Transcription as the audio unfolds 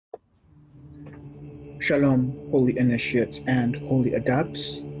Shalom, holy initiates and holy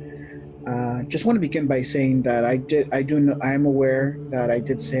adepts. Just want to begin by saying that I am aware that I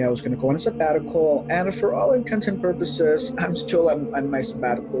did say I was going to go on a sabbatical, and for all intents and purposes, I'm still on my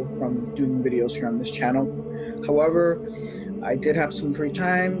sabbatical from doing videos here on this channel. However, I did have some free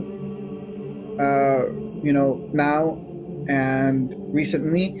time, now and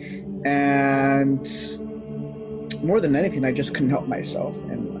recently, and more than anything, I just couldn't help myself,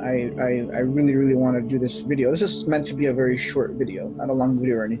 and I really, really want to do this video. This is meant to be a very short video, not a long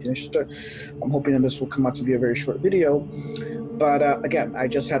video or anything. It's just I'm hoping that this will come out to be a very short video. But again, I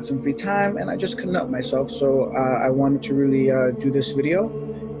just had some free time, and I just couldn't help myself, so I wanted to really do this video.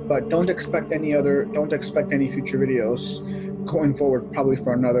 But don't expect any future videos going forward, probably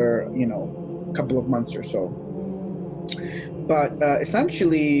for another couple of months or so. But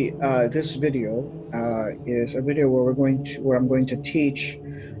essentially, this video is a video where I'm going to teach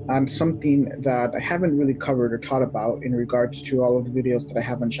on something that I haven't really covered or taught about in regards to all of the videos that I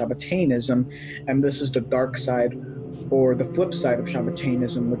have on Shabbatheanism, and this is the dark side, or the flip side of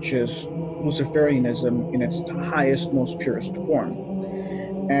Shabbatheanism, which is Luciferianism in its highest, most purest form.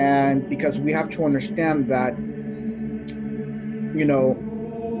 And because we have to understand that,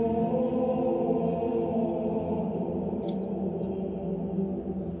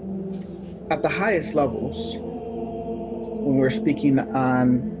 at the highest levels, when we're speaking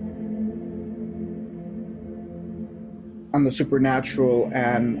on the supernatural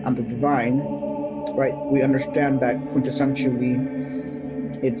and on the divine, right? We understand that quintessentially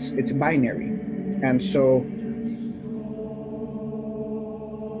it's binary. And so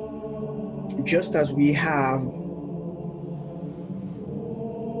just as we have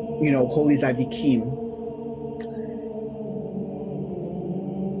holy tzaddikim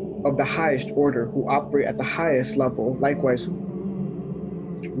of the highest order who operate at the highest level, likewise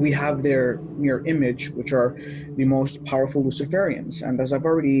we have their mirror image, which are the most powerful Luciferians. And as I've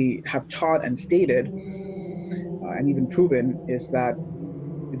already have taught and stated and even proven, is that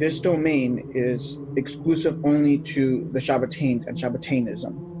this domain is exclusive only to the Shabbateans and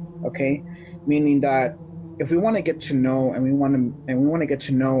Shabbateanism. Okay, meaning that if we want to get to know and we want to get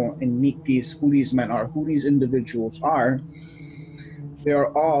to know and meet who these men are, who these individuals are, they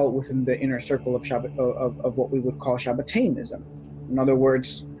are all within the inner circle of of what we would call Shabbateanism. In other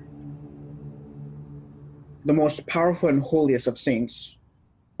words, the most powerful and holiest of saints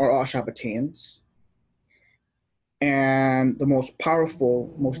are all Shabbateans, and the most powerful,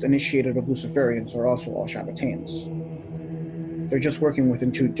 most initiated of Luciferians are also all Shabbateans. They're just working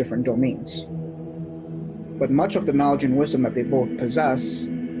within two different domains. But much of the knowledge and wisdom that they both possess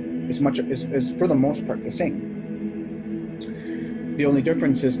is for the most part the same. The only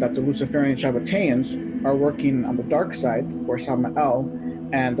difference is that the Luciferian Shabbateans are working on the dark side for Samael,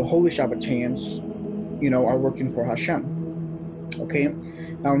 and the holy Shabbateans, are working for Hashem. Okay?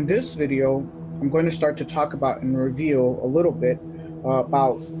 Now in this video, I'm going to start to talk about and reveal a little bit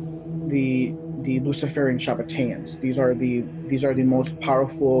about the Luciferian Shabbateans. These are the most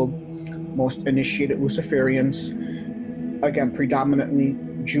powerful, most initiated Luciferians, again predominantly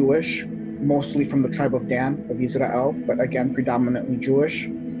Jewish, mostly from the tribe of Dan, of Israel, but again predominantly Jewish.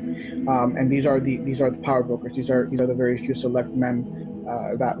 And these are the power brokers. These are the very few select men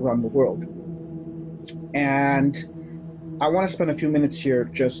that run the world. And I want to spend a few minutes here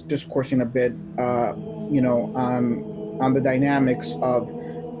just discoursing a bit, on the dynamics of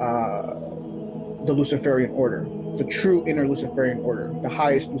the Luciferian order, the true inner Luciferian order, the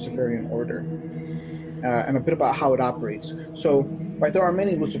highest Luciferian order, and a bit about how it operates. So, right, there are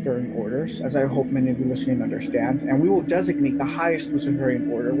many Luciferian orders, as I hope many of you listening understand, and we will designate the highest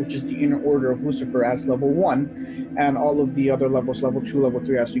Luciferian order, which is the inner order of Lucifer, as level 1, and all of the other levels, level 2, level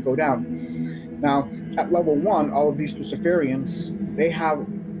 3, as you go down. Now, at level 1, all of these Luciferians, they have,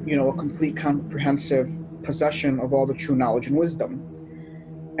 a complete comprehensive possession of all the true knowledge and wisdom.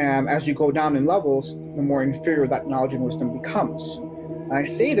 And as you go down in levels, the more inferior that knowledge and wisdom becomes. And I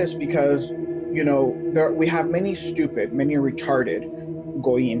say this because, we have many stupid, many retarded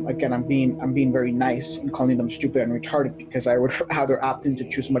goyim. Again, I'm being very nice in calling them stupid and retarded, because I would rather opt in to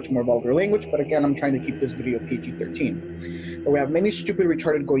choose much more vulgar language. But again, I'm trying to keep this video PG-13. But we have many stupid,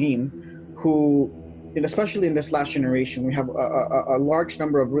 retarded goyim who, especially in this last generation, we have a large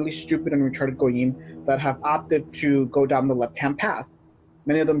number of really stupid and retarded goyim that have opted to go down the left-hand path.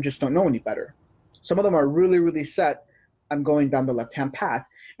 Many of them just don't know any better. Some of them are really, really set on going down the left-hand path.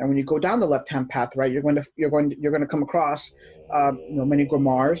 And when you go down the left-hand path, right, you're going to come across, many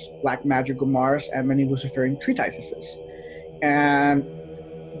grimoires, black magic grimoires, and many Luciferian treatises. And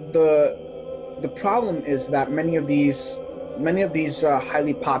the problem is that many of these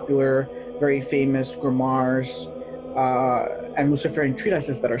highly popular very famous grimoires and Luciferian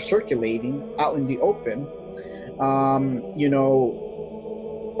treatises that are circulating out in the open, you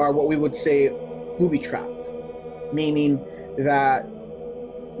know, are what we would say booby-trapped, meaning that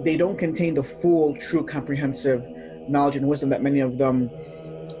they don't contain the full, true, comprehensive knowledge and wisdom that many of them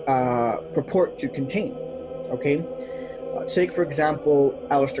purport to contain. Okay, take for example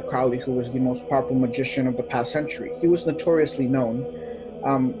Aleister Crowley, who was the most powerful magician of the past century. He was notoriously known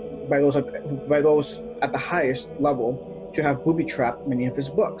by those at the highest level to have booby-trapped many of his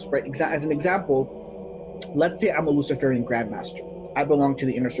books. Right? As an example, let's say I'm a Luciferian Grandmaster. I belong to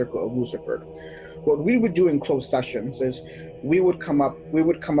the inner circle of Lucifer. What we would do in closed sessions is we would come up with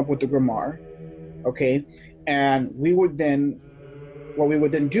the grimoire, okay, and what we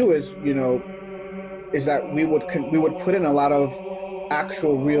would then do is, you know, is that we would put in a lot of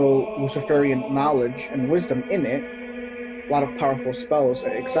actual, real Luciferian knowledge and wisdom in it, a lot of powerful spells,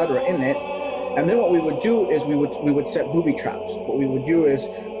 etc., in it. And then what we would do is we would set booby traps. What we would do is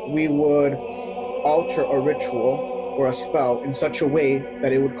we would alter a ritual or a spell in such a way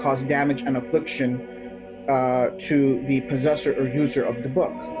that it would cause damage and affliction to the possessor or user of the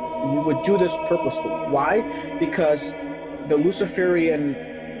book. And we would do this purposely. Why? Because the Luciferian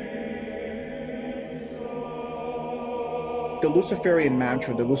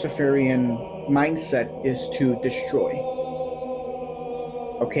mantra, the Luciferian mindset is to destroy.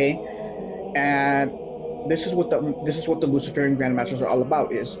 Okay, and this is what the Luciferian Grandmasters are all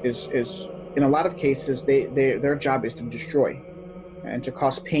about. Is in a lot of cases their job is to destroy and to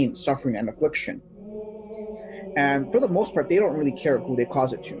cause pain, suffering, and affliction. And for the most part, they don't really care who they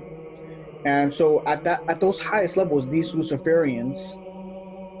cause it to. And so at those highest levels, these Luciferians,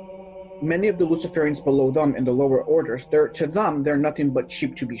 many of the Luciferians below them in the lower orders, they're nothing but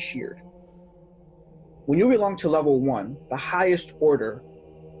sheep to be sheared. When you belong to level 1, the highest order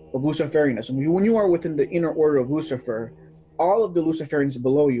of Luciferianism, when you are within the inner order of Lucifer, all of the Luciferians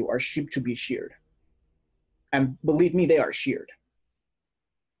below you are sheep to be sheared. And believe me, they are sheared.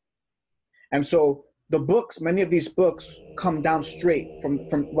 And so the books, many of these books come down straight from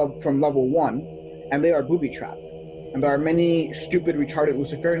level 1, and they are booby-trapped. And there are many stupid, retarded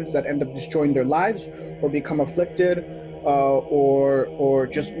Luciferians that end up destroying their lives or become afflicted, or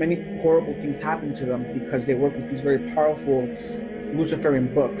just many horrible things happen to them because they work with these very powerful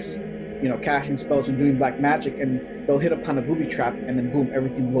Luciferian books, you know, casting spells and doing black magic, and they'll hit upon a booby trap, and then boom,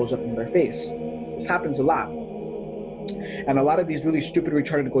 everything blows up in their face. This happens a lot. And a lot of these really stupid,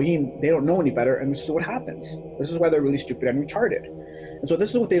 retarded goyim, they don't know any better, and this is what happens. This is why they're really stupid and retarded. And so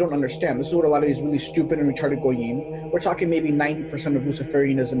this is what they don't understand. This is what a lot of these really stupid and retarded goyim, we're talking maybe 90% of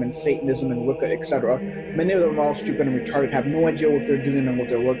Luciferianism and Satanism and Wicca, etc. Many of them are all stupid and retarded, have no idea what they're doing and what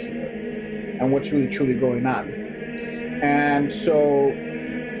they're working with, and what's really truly going on. And so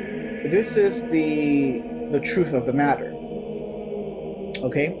this is the truth of the matter.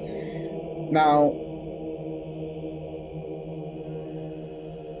 Okay? Now,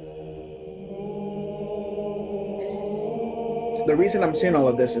 the reason I'm saying all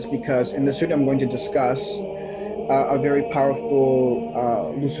of this is because in this video I'm going to discuss a very powerful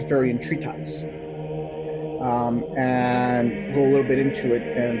Luciferian treatise, and go a little bit into it,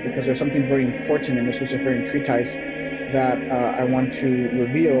 and because there's something very important in this Luciferian treatise that I want to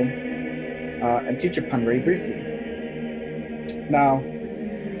reveal and teach upon very briefly. Now,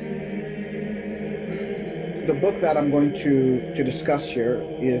 the book that I'm going to discuss here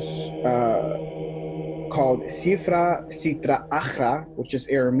is called Sifra Sitra Ahra, which is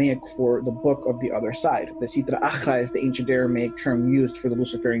Aramaic for the book of the other side. The Sitra Ahra is the ancient Aramaic term used for the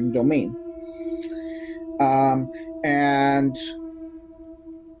Luciferian domain. And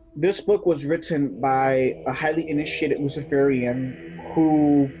this book was written by a highly initiated Luciferian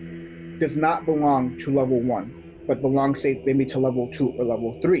who does not belong to level 1, but belongs, say, maybe to level 2 or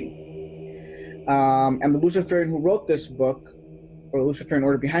level 3. And the Luciferian who wrote this book, or the Luciferian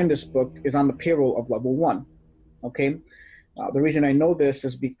order behind this book, is on the payroll of level 1. Okay? The reason I know this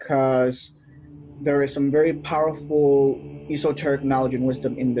is because there is some very powerful esoteric knowledge and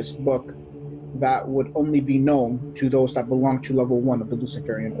wisdom in this book that would only be known to those that belong to level 1 of the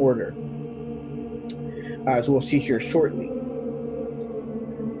Luciferian order, as we'll see here shortly.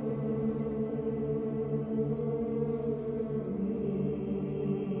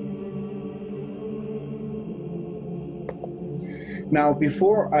 Now,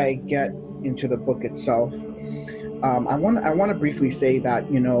 before I get into the book itself, I want to briefly say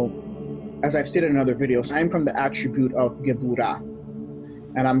that, you know, as I've stated in other videos, I'm from the attribute of Gebura,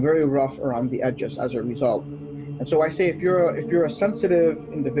 and I'm very rough around the edges as a result. And so I say, if you're a sensitive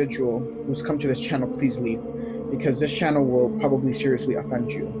individual who's come to this channel, please leave, because this channel will probably seriously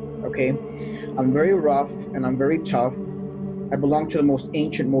offend you. okay? I'm very rough and I'm very tough. I belong to the most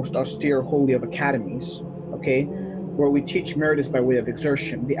ancient, most austere, holy of academies, okay? Where we teach merit is by way of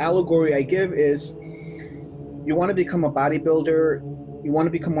exertion. The allegory I give is, you want to become a bodybuilder, you want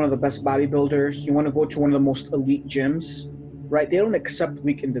to become one of the best bodybuilders, you want to go to one of the most elite gyms, right? They don't accept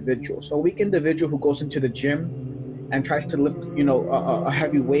weak individuals. A weak individual who goes into the gym and tries to lift, a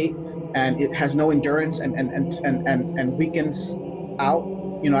heavy weight, and it has no endurance and weakens out,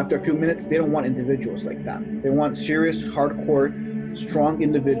 after a few minutes, they don't want individuals like that. They want serious, hardcore, strong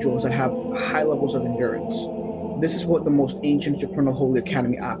individuals that have high levels of endurance. This is what the most ancient supernal holy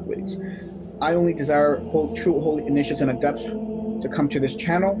academy operates. I only desire true holy initiates and adepts to come to this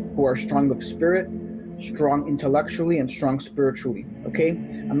channel who are strong of spirit, strong intellectually, and strong spiritually, okay?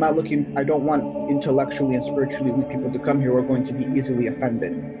 I don't want intellectually and spiritually weak people to come here who are going to be easily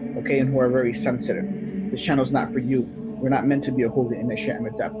offended, okay, and who are very sensitive. This channel is not for you. We're not meant to be a holy initiate and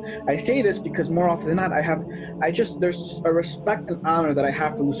adept. I say this because more often than not, there's a respect and honor that I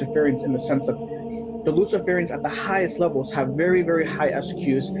have for Luciferians, in the sense that the Luciferians at the highest levels have very, very high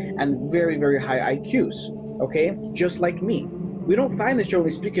SQs and very, very high IQs, okay? Just like me. We don't find this, generally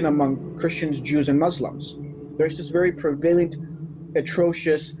speaking, among Christians, Jews, and Muslims. There's this very prevalent,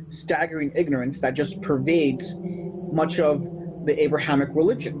 atrocious, staggering ignorance that just pervades much of the Abrahamic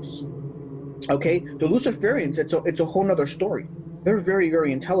religions, okay? The Luciferians, it's a whole nother story. They're very,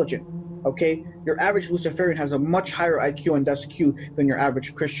 very intelligent, okay? Your average Luciferian has a much higher IQ and SQ than your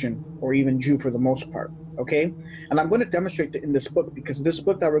average Christian or even Jew for the most part, okay? And I'm going to demonstrate that in this book, because this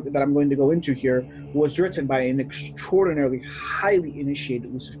book that I'm going to go into here was written by an extraordinarily highly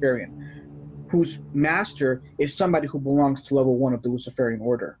initiated Luciferian, whose master is somebody who belongs to level 1 of the Luciferian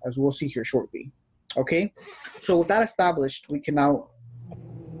order, as we'll see here shortly, okay? So with that established, we can now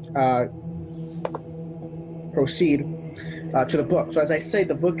proceed to the book. So as I say,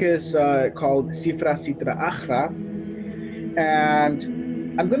 the book is called Sifra Sitra Ahra,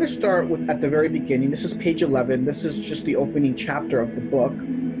 and I'm going to start at the very beginning. This is page 11. This is just the opening chapter of the book.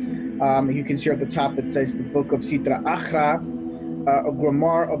 You can see at the top it says the book of Sitra Ahra, a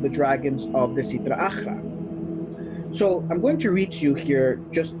grimoire of the dragons of the Sitra Ahra. So I'm going to read to you here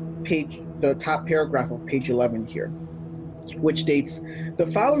just the top paragraph of page 11 here, which states, the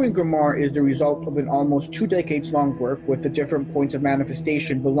following grimoire is the result of an almost 2 decades long work with the different points of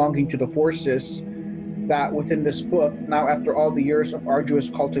manifestation belonging to the forces that within this book, now after all the years of arduous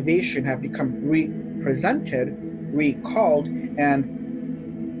cultivation, have become represented, recalled, and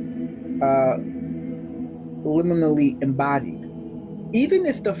liminally embodied. Even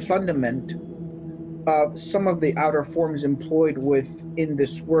if the fundament of some of the outer forms employed within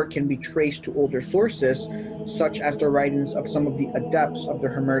this work can be traced to older sources, such as the writings of some of the adepts of the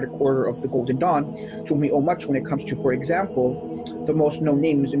Hermetic Order of the Golden Dawn, to whom we owe much when it comes to, for example, the most known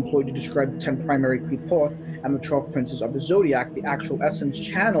names employed to describe the 10 primary Klipot and the 12 princes of the Zodiac. The actual essence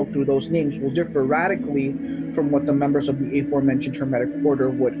channeled through those names will differ radically from what the members of the aforementioned Hermetic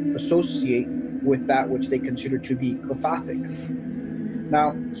Order would associate with that which they consider to be Qliphothic.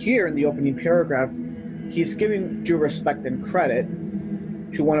 Now, here in the opening paragraph, he's giving due respect and credit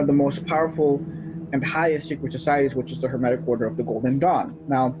to one of the most powerful and highest secret societies, which is the Hermetic Order of the Golden Dawn.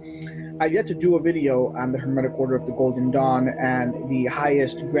 Now, I've yet to do a video on the Hermetic Order of the Golden Dawn and the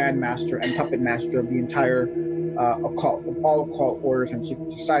highest Grand Master and Puppet Master of the entire occult, of all occult orders and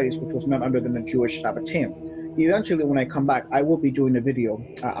secret societies, which was none other than the Jewish Shabbathean. Eventually, when I come back, I will be doing a video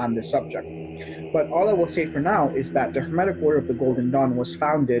on this subject. But all I will say for now is that the Hermetic Order of the Golden Dawn was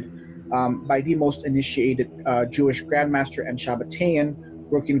founded by the most initiated Jewish Grandmaster and Shabbatean,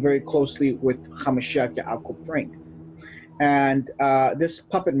 working very closely with Hamashiach Yaakov Brink. And this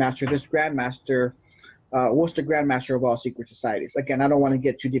puppet master, this Grandmaster, was the Grandmaster of all secret societies. Again, I don't want to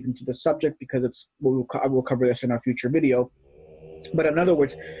get too deep into the subject because I will cover this in our future video. But in other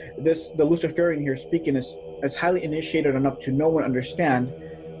words, the Luciferian here speaking is highly initiated enough to know and understand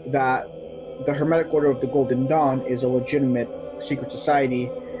that the Hermetic Order of the Golden Dawn is a legitimate secret society,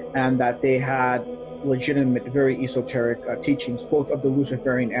 and that they had legitimate, very esoteric teachings, both of the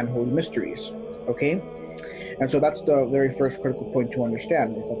Luciferian and Holy Mysteries, okay? And so that's the very first critical point to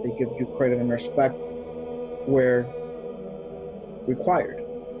understand, is that they give due credit and respect where required.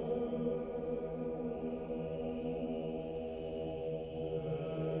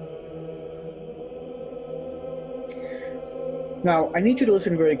 Now, I need you to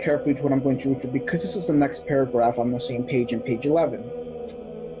listen very carefully to what I'm going to read you, because this is the next paragraph on the same page, in page 11.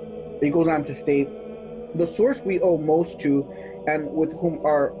 It goes on to state, the source we owe most to, and with whom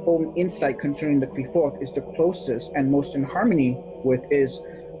our own insight concerning the Qliphot is the closest and most in harmony with, is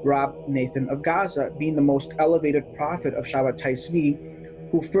Rab Nathan of Gaza, being the most elevated prophet of Shabbat Taisvi,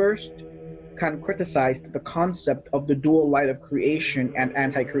 who first concretized the concept of the dual light of creation and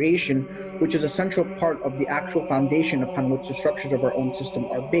anti-creation, which is a central part of the actual foundation upon which the structures of our own system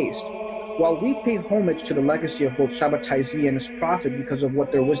are based. While we pay homage to the legacy of both Shabbatai Zvi and his prophet because of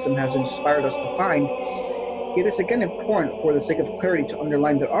what their wisdom has inspired us to find, it is again important, for the sake of clarity, to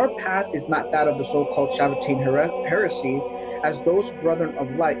underline that our path is not that of the so-called Shabbatean heresy, as those brethren of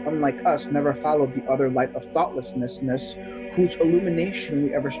light, unlike us, never followed the other light of thoughtlessness, whose illumination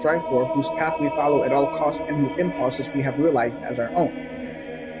we ever strive for, whose path we follow at all costs, and whose impulses we have realized as our own.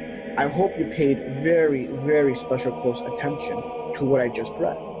 I hope you paid very, very special close attention to what I just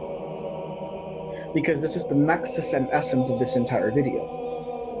read, because this is the nexus and essence of this entire video.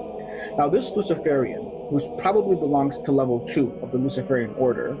 Now, this Luciferian, who probably belongs to level 2 of the Luciferian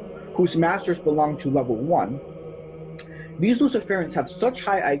order, whose masters belong to level 1, these Luciferians have such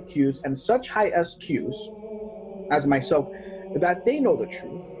high IQs and such high SQs, as myself, that they know the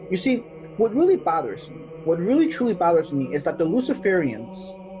truth. You see, what really bothers me, what really truly bothers me, is that the Luciferians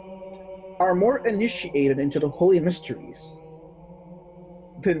are more initiated into the holy mysteries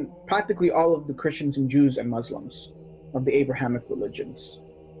than practically all of the Christians and Jews and Muslims of the Abrahamic religions.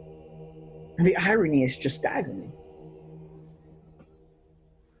 And the irony is just staggering.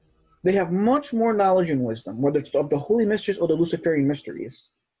 They have much more knowledge and wisdom, whether it's of the holy mysteries or the Luciferian mysteries,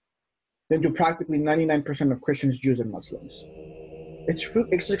 than do practically 99% of Christians, Jews, and Muslims.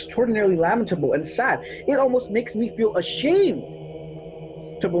 It's extraordinarily lamentable and sad. It almost makes me feel ashamed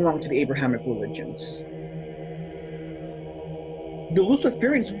to belong to the Abrahamic religions. The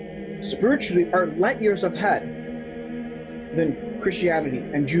Luciferians spiritually are light years ahead than Christianity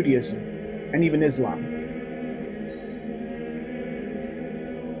and Judaism and even Islam.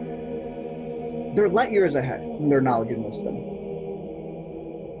 They're light years ahead in their knowledge and wisdom.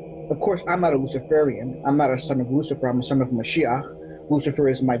 Of course, I'm not a Luciferian. I'm not a son of Lucifer. I'm a son of Mashiach. Lucifer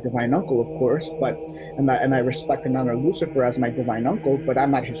is my divine uncle, of course, and I respect and honor Lucifer as my divine uncle, but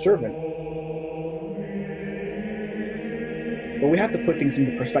I'm not his servant. But we have to put things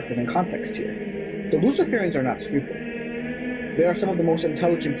into perspective and context here. The Luciferians are not stupid. They are some of the most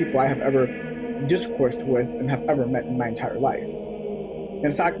intelligent people I have ever discoursed with and have ever met in my entire life.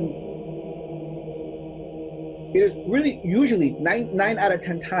 In fact, it is really usually 9 out of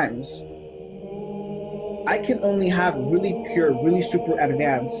 10 times I can only have really pure, really super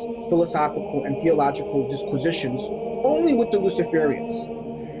advanced philosophical and theological disquisitions only with the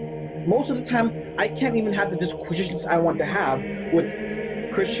Luciferians. Most of the time, I can't even have the disquisitions I want to have with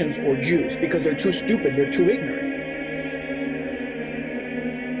Christians or Jews because they're too stupid, they're too ignorant.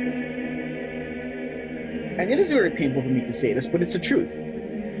 And it is very painful for me to say this, but it's the truth.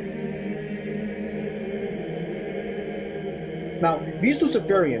 Now, these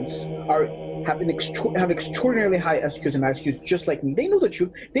Luciferians have extraordinarily high SQs and IQs just like me. They know the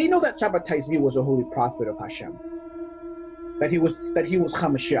truth. They know that Shabbatai Zvi was a holy prophet of Hashem. That he was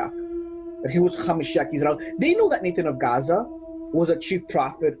Hamashiach. That he was Hamashiach Israel. They know that Nathan of Gaza was a chief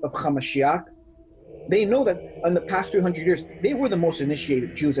prophet of Hamashiach. They know that in the past 300 years, they were the most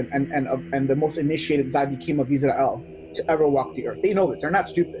initiated Jews and the most initiated Tzaddikim of Israel to ever walk the earth. They know this. They're not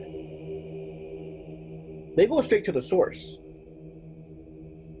stupid. They go straight to the source.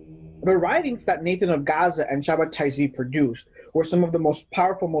 The writings that Nathan of Gaza and Shabbatai Zvi produced were some of the most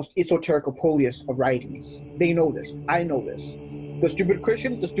powerful, most esoteric, holiest of writings. They know this. I know this. The stupid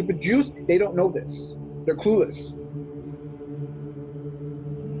Christians, the stupid Jews, they don't know this. They're clueless.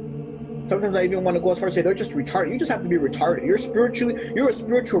 Sometimes I even want to go as far as say they're just retarded. You just have to be retarded. You're a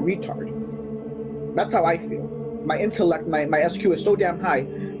spiritual retard. That's how I feel. My intellect, my SQ is so damn high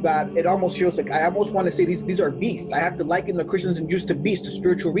that it almost feels like I almost want to say these are beasts. I have to liken the Christians and Jews to beasts, to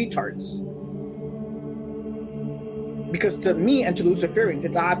spiritual retards. Because to me and to Luciferians,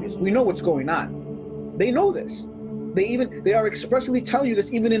 it's obvious. We know what's going on. They know this. They are expressly telling you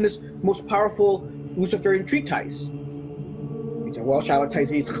this even in this most powerful Luciferian treatise. It's a well, Shabbatai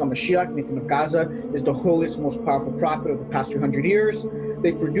Zvi is Hamashiach, Nathan of Gaza is the holiest, most powerful prophet of the past 300 years.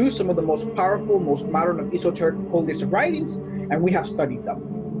 They produce some of the most powerful, most modern of esoteric, holiest of writings, and we have studied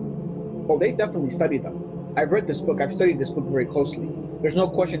them. Oh, they definitely studied them. I've read this book. I've studied this book very closely. There's no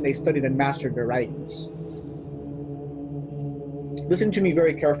question they studied and mastered their writings. Listen to me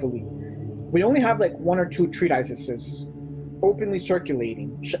very carefully. We only have like 1 or 2 treatises openly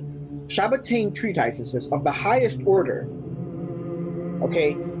circulating. Shabbatean treatises of the highest order,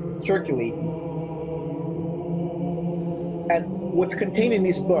 okay, circulating. And what's contained in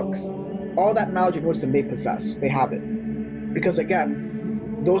these books, all that knowledge and wisdom they possess, they have it. Because again,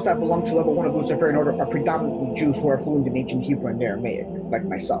 those that belong to level 1 of the Luciferian order are predominantly Jews who are fluent in ancient Hebrew and Aramaic, like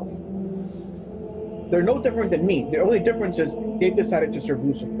myself. They're no different than me. The only difference is they've decided to serve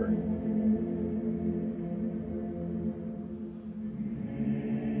Lucifer.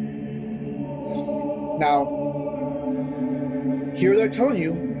 Now, here they're telling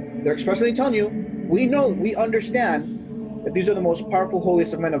you, they're expressly telling you, we know, we understand that these are the most powerful,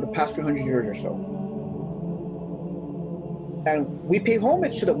 holiest of men of the past 300 years or so. And we pay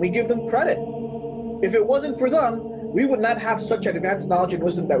homage to them. We give them credit. If it wasn't for them, we would not have such advanced knowledge and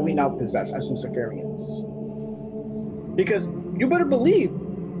wisdom that we now possess as Luciferians. Because you better believe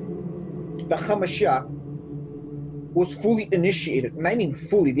that Hamashiach was fully initiated, and I mean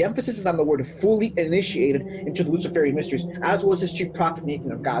fully, the emphasis is on the word fully initiated into the Luciferian mysteries, as was his chief prophet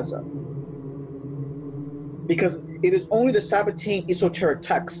Nathan of Gaza. Because it is only the Shabbathean esoteric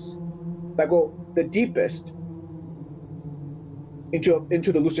texts that go the deepest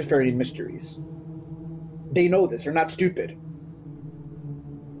into the Luciferian mysteries. They know this, they're not stupid.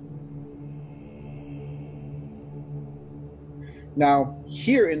 Now,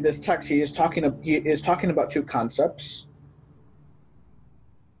 here in this text, he is talking about two concepts,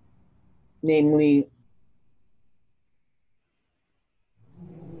 namely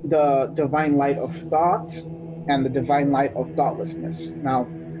the divine light of thought and the divine light of thoughtlessness. Now,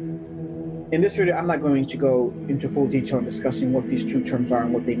 in this video, I'm not going to go into full detail in discussing what these two terms are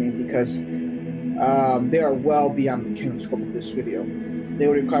and what they mean, because they are well beyond the canon scope of this video. They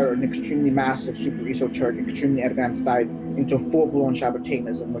would require an extremely massive, super esoteric, extremely advanced dive into full-blown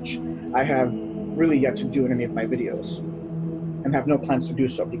Shabbateanism, which I have really yet to do in any of my videos, and have no plans to do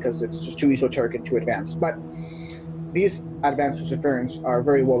so because it's just too esoteric and too advanced. But these advanced Luciferians are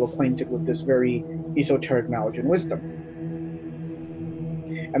very well acquainted with this very esoteric knowledge and wisdom.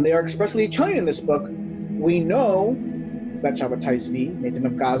 And they are expressly telling you in this book, we know that Shabbatai Zvi, Nathan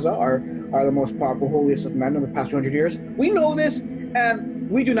of Gaza, are the most powerful, holiest of men in the past 200 years. We know this, and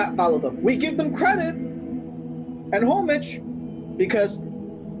we do not follow them. We give them credit and homage because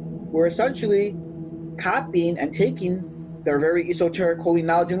we're essentially copying and taking their very esoteric holy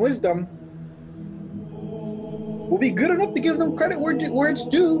knowledge and wisdom. We'll be good enough to give them credit where it's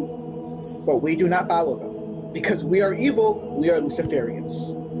due, but we do not follow them because we are evil. We are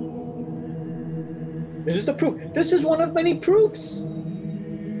Luciferians. This is the proof. This is one of many proofs.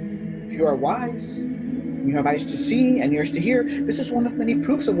 If you are wise, you have eyes to see and ears to hear, this is one of many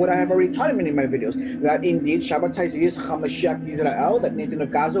proofs of what I have already taught in many of my videos, that indeed Shabbatai Zvi is Hamashiach Israel, that Nathan of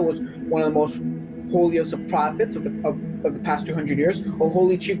Gaza was one of the most holiest of prophets of the past 200 years, a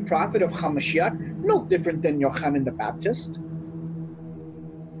holy chief prophet of Hamashiach, no different than Yochanan the Baptist.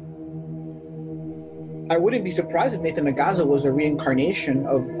 I wouldn't be surprised if Nathan of Gaza was a reincarnation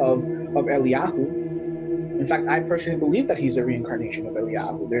of Eliyahu. In fact, I personally believe that he's a reincarnation of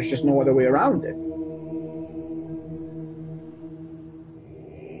Eliyahu. There's just no other way around it.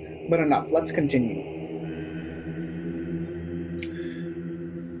 But enough, let's continue.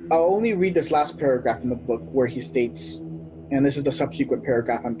 I'll only read this last paragraph in the book where he states, and this is the subsequent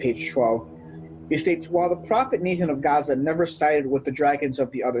paragraph on page 12, he states, while the prophet Nathan of Gaza never sided with the dragons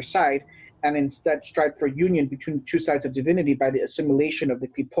of the other side, and instead strived for union between the two sides of divinity by the assimilation of the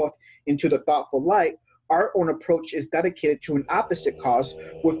klipot into the thoughtful light, our own approach is dedicated to an opposite cause,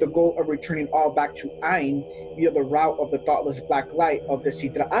 with the goal of returning all back to Ain via the route of the thoughtless black light of the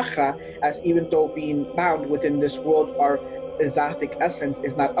Sitra Ahra, as even though being bound within this world, our exotic essence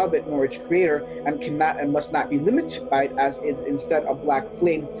is not of it nor its creator, and cannot and must not be limited by it, as is instead a black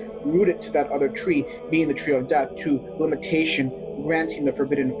flame rooted to that other tree, being the tree of death, to limitation, granting the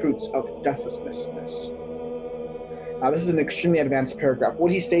forbidden fruits of deathlessness. Now, this is an extremely advanced paragraph.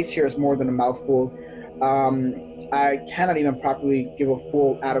 What he states here is more than a mouthful. I cannot even properly give a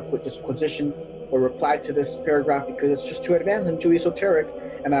full, adequate disquisition or reply to this paragraph because it's just too advanced and too esoteric,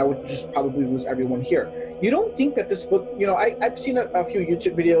 and I would just probably lose everyone here. You don't think that this book, you know, I've seen a few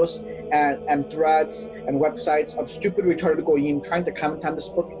YouTube videos and threads and websites of stupid, retarded goyim trying to comment on this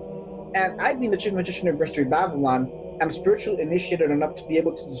book, and I, being the chief magician of Mystery Babylon, am spiritually initiated enough to be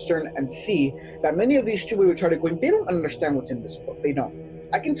able to discern and see that many of these stupid, retarded goyim, they don't understand what's in this book. They don't.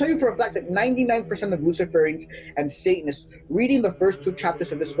 I can tell you for a fact that 99% of Luciferians and Satanists reading the first two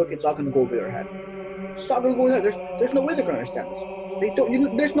chapters of this book, it's all going to go over their head. It's all going to go over their head. There's no way they're going to understand this. They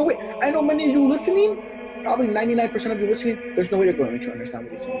don't. There's no way. I know many of you listening, probably 99% of you listening, there's no way you're going to understand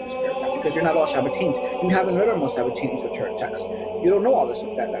what he's saying in this paragraph because you're not all Shabbateans. You haven't read our most Shabbatean esoteric texts. You don't know all this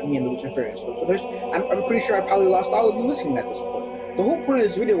that me and the Luciferians know. So I'm pretty sure I probably lost all of you listening at this point. The whole point of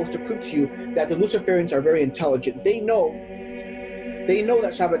this video was to prove to you that the Luciferians are very intelligent. They know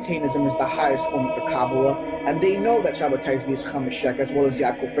that Shabbateanism is the highest form of the Kabbalah, and they know that Shabbatai Zvi is Hamashiach, as well as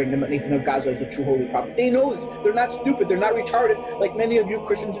Yaakov Frank, and that Nathan of Gaza is the true holy prophet. They know this. They're not stupid. They're not retarded like many of you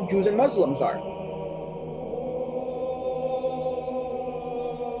Christians and Jews and Muslims are.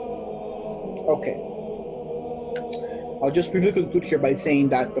 Okay. I'll just briefly conclude here by saying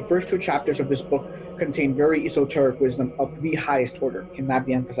that the first two chapters of this book contain very esoteric wisdom of the highest order. Cannot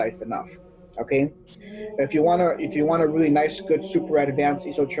be emphasized enough. Okay. If you want a really nice, good, super advanced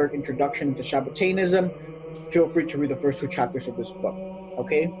esoteric introduction to Shabbateanism, feel free to read the first two chapters of this book.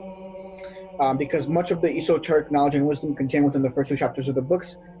 Okay. Because much of the esoteric knowledge and wisdom contained within the first two chapters of the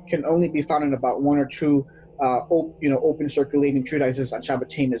books can only be found in about one or two open circulating treatises on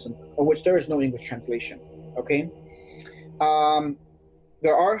Shabbateanism, of which there is no English translation. Okay.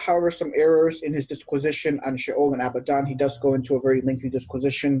 There are, however, some errors in his disquisition on Sheol and Abaddon. He does go into a very lengthy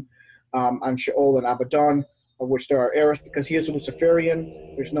disquisition on Sheol and Abaddon, of which there are errors because he is a Luciferian.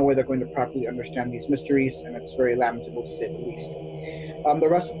 There's no way they're going to properly understand these mysteries, and it's very lamentable to say the least. The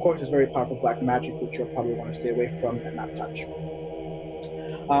rest, of course, is very powerful black magic, which you'll probably want to stay away from and not touch.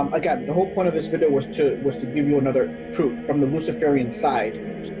 Again, the whole point of this video was to give you another proof from the Luciferian side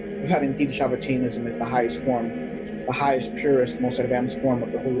that indeed Shabbateanism is the highest form, the highest, purest, most advanced form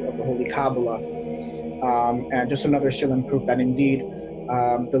of the Holy Kabbalah, and just another shilling proof that indeed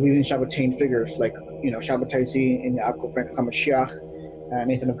the leading Shabbatean figures like Shabbatai Zvi and Yaakov Frank HaMashiach,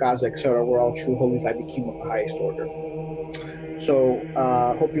 Nathan of Gaza, etc., were all true holy tzaddikim of the highest order. So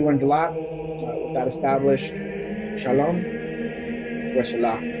hope you learned a lot. With that established, shalom,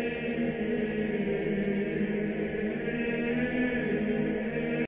 Rasulullah.